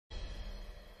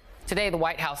Today, the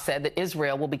White House said that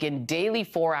Israel will begin daily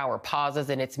 4-hour pauses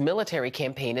in its military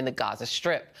campaign in the Gaza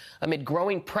Strip, amid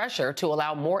growing pressure to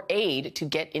allow more aid to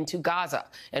get into Gaza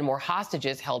and more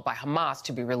hostages held by Hamas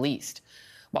to be released.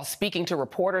 While speaking to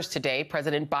reporters today,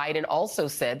 President Biden also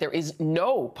said there is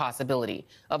no possibility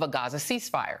of a Gaza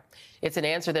ceasefire. It's an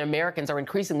answer that Americans are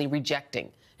increasingly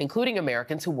rejecting, including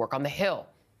Americans who work on the Hill.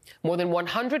 More than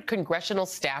 100 congressional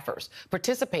staffers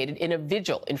participated in a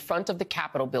vigil in front of the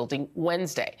Capitol building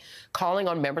Wednesday, calling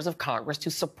on members of Congress to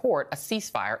support a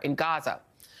ceasefire in Gaza.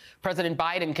 President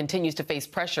Biden continues to face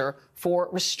pressure for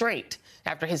restraint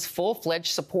after his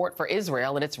full-fledged support for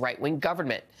Israel and its right-wing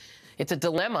government. It's a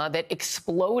dilemma that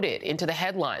exploded into the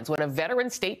headlines when a veteran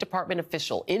State Department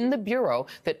official in the bureau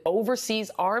that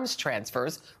oversees arms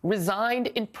transfers resigned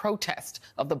in protest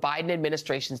of the Biden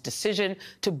administration's decision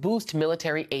to boost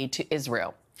military aid to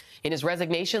Israel. In his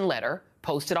resignation letter,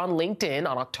 posted on LinkedIn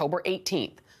on October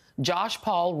 18th, Josh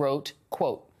Paul wrote,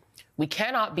 quote, "We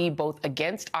cannot be both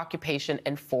against occupation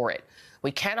and for it.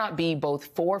 We cannot be both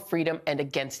for freedom and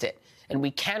against it. And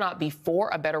we cannot be for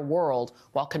a better world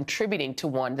while contributing to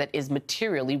one that is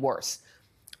materially worse.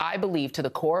 I believe to the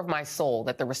core of my soul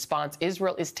that the response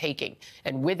Israel is taking,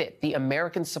 and with it the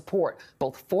American support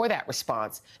both for that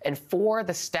response and for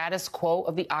the status quo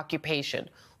of the occupation,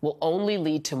 will only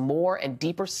lead to more and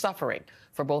deeper suffering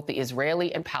for both the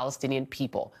Israeli and Palestinian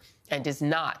people, and is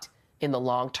not in the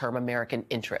long-term American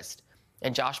interest."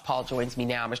 And Josh Paul joins me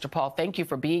now. Mr. Paul, thank you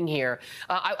for being here.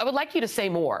 I would like you to say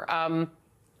more.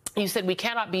 You said we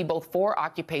cannot be both for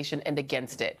occupation and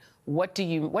against it. What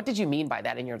did you mean by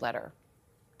that in your letter?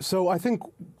 So I think,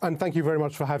 and thank you very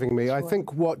much for having me, sure. I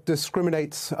think what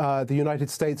discriminates the United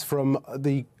States from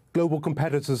the global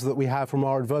competitors that we have from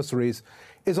our adversaries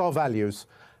is our values.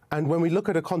 And when we look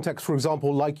at a context, for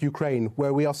example, like Ukraine,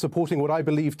 where we are supporting what I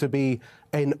believe to be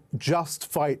a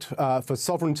just fight for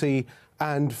sovereignty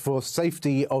and for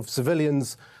safety of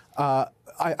civilians,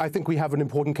 I think we have an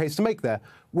important case to make there.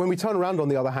 When we turn around, on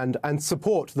the other hand, and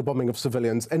support the bombing of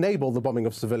civilians, enable the bombing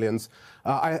of civilians,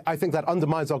 I think that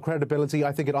undermines our credibility.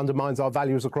 I think it undermines our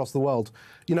values across the world.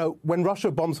 You know, when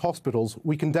Russia bombs hospitals,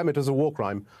 we condemn it as a war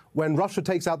crime. When Russia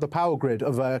takes out the power grid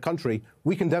of a country,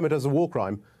 we condemn it as a war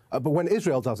crime. But when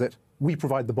Israel does it, we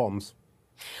provide the bombs.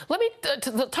 Let me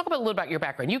talk a little about your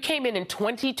background. You came in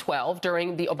 2012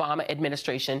 during the Obama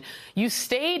administration. You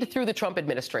stayed through the Trump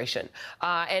administration.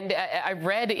 And I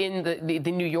read in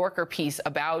the New Yorker piece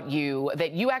about you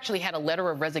that you actually had a letter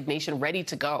of resignation ready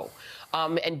to go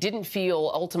and didn't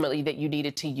feel ultimately that you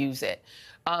needed to use it.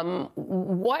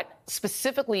 What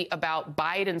specifically about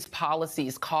Biden's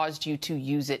policies caused you to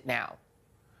use it now?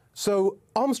 So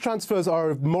arms transfers are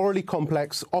a morally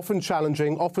complex, often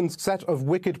challenging, often set of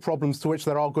wicked problems to which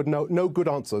there are no good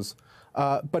answers.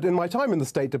 But in my time in the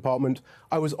State Department,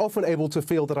 I was often able to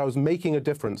feel that I was making a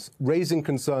difference, raising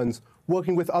concerns,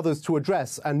 working with others to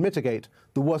address and mitigate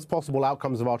the worst possible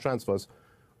outcomes of our transfers.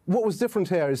 What was different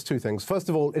here is two things. First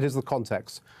of all, it is the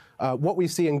context. What we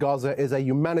see in Gaza is a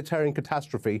humanitarian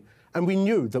catastrophe, and we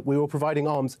knew that we were providing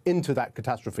arms into that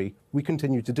catastrophe. We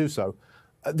continue to do so.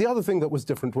 The other thing that was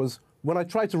different was when I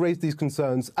tried to raise these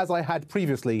concerns, as I had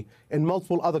previously in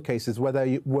multiple other cases where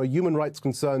there were human rights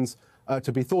concerns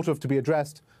to be thought of, to be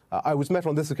addressed, I was met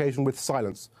on this occasion with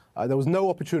silence. There was no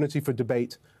opportunity for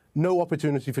debate, no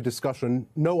opportunity for discussion,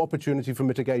 no opportunity for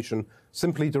mitigation,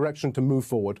 simply direction to move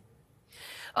forward.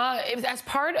 As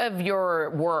part of your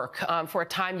work, for a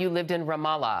time you lived in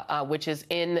Ramallah, which is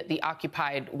in the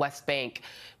occupied West Bank.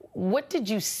 What did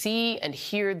you see and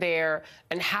hear there,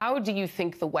 and how do you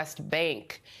think the West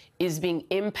Bank is being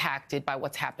impacted by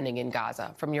what's happening in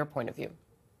Gaza, from your point of view?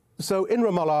 So in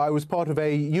Ramallah, I was part of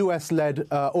a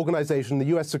U.S.-led organization, the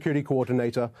U.S. Security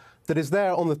Coordinator, that is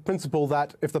there on the principle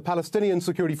that if the Palestinian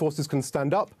security forces can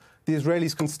stand up, the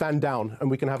Israelis can stand down,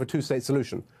 and we can have a two-state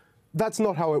solution. That's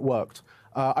not how it worked.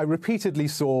 I repeatedly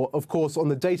saw, of course, on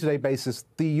the day-to-day basis,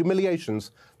 the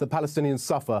humiliations that Palestinians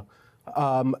suffer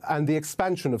and the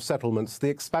expansion of settlements, the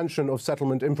expansion of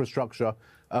settlement infrastructure,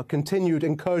 continued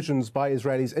incursions by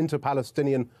Israelis into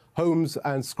Palestinian homes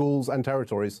and schools and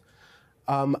territories.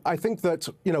 I think that,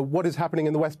 you know, what is happening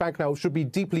in the West Bank now should be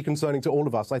deeply concerning to all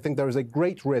of us. I think there is a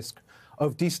great risk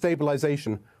of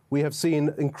destabilization. We have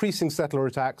seen increasing settler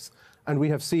attacks, and we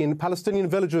have seen Palestinian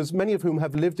villagers, many of whom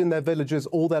have lived in their villages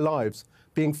all their lives,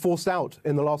 being forced out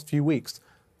in the last few weeks.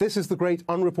 This is the great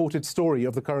unreported story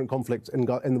of the current conflict in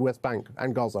the West Bank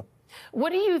and Gaza.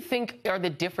 What do you think are the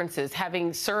differences,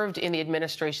 having served in the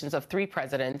administrations of three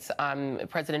presidents,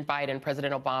 President Biden,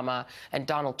 President Obama, and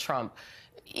Donald Trump?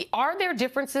 Are there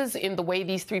differences in the way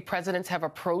these three presidents have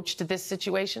approached this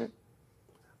situation?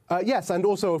 Yes, and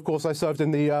also, of course, I served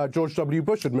in the George W.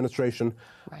 Bush administration.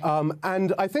 Right.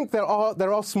 And I think there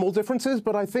are small differences,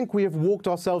 but I think we have walked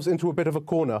ourselves into a bit of a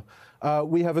corner.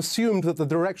 We have assumed that the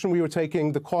direction we were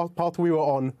taking, the path we were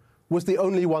on, was the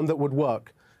only one that would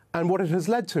work. And what it has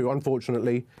led to,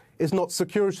 unfortunately, is not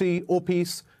security or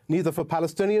peace, neither for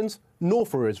Palestinians nor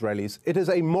for Israelis. It is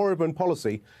a moribund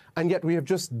policy, and yet we have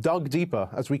just dug deeper,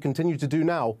 as we continue to do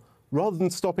now, rather than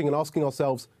stopping and asking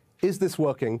ourselves, is this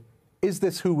working? Is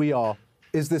this who we are?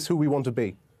 Is this who we want to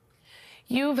be?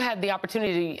 You've had the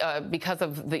opportunity, because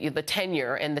of the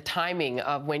tenure and the timing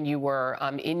of when you were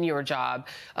in your job,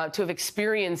 to have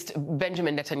experienced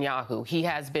Benjamin Netanyahu. He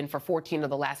has been for 14 of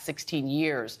the last 16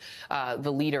 years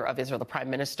the leader of Israel, the prime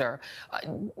minister.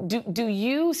 Do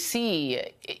you see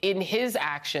in his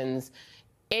actions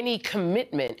any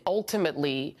commitment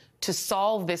ultimately to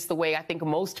solve this the way I think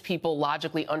most people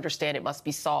logically understand it must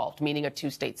be solved, meaning a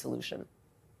two-state solution?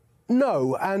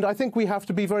 No, and I think we have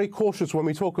to be very cautious when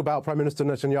we talk about Prime Minister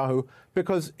Netanyahu,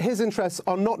 because his interests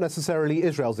are not necessarily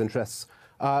Israel's interests.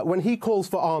 When he calls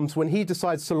for arms, when he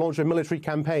decides to launch a military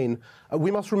campaign, we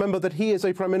must remember that he is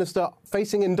a prime minister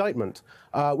facing indictment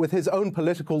with his own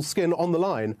political skin on the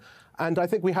line. And I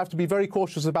think we have to be very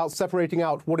cautious about separating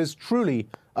out what is truly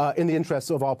in the interests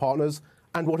of our partners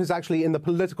and what is actually in the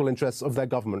political interests of their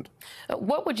government.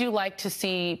 What would you like to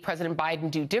see President Biden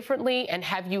do differently? And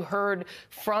have you heard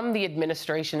from the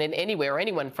administration in any way, or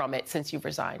anyone from it, since you've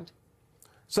resigned?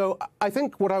 So I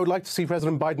think what I would like to see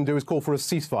President Biden do is call for a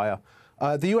ceasefire.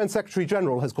 The UN Secretary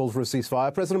General has called for a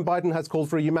ceasefire. President Biden has called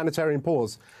for a humanitarian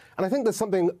pause. And I think there's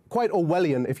something quite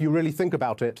Orwellian, if you really think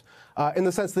about it, in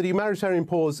the sense that a humanitarian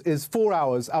pause is 4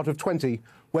 hours out of 20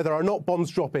 where there are not bombs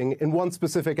dropping in one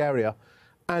specific area.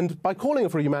 And by calling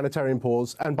for a humanitarian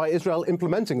pause and by Israel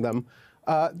implementing them,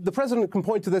 the president can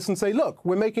point to this and say, look,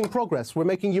 we're making progress, we're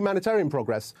making humanitarian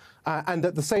progress, and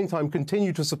at the same time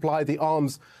continue to supply the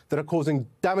arms that are causing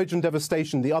damage and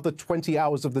devastation the other 20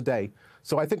 hours of the day.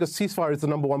 So I think a ceasefire is the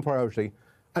 #1 priority.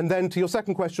 And then to your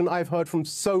second question, I've heard from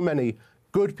so many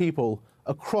good people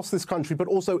across this country, but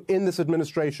also in this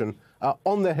administration,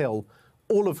 on the Hill,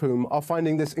 all of whom are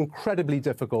finding this incredibly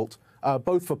difficult,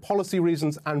 both for policy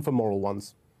reasons and for moral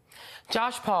ones.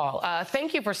 Josh Paul,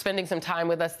 thank you for spending some time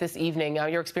with us this evening.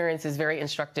 Your experience is very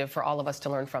instructive for all of us to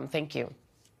learn from. Thank you.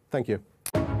 Thank you.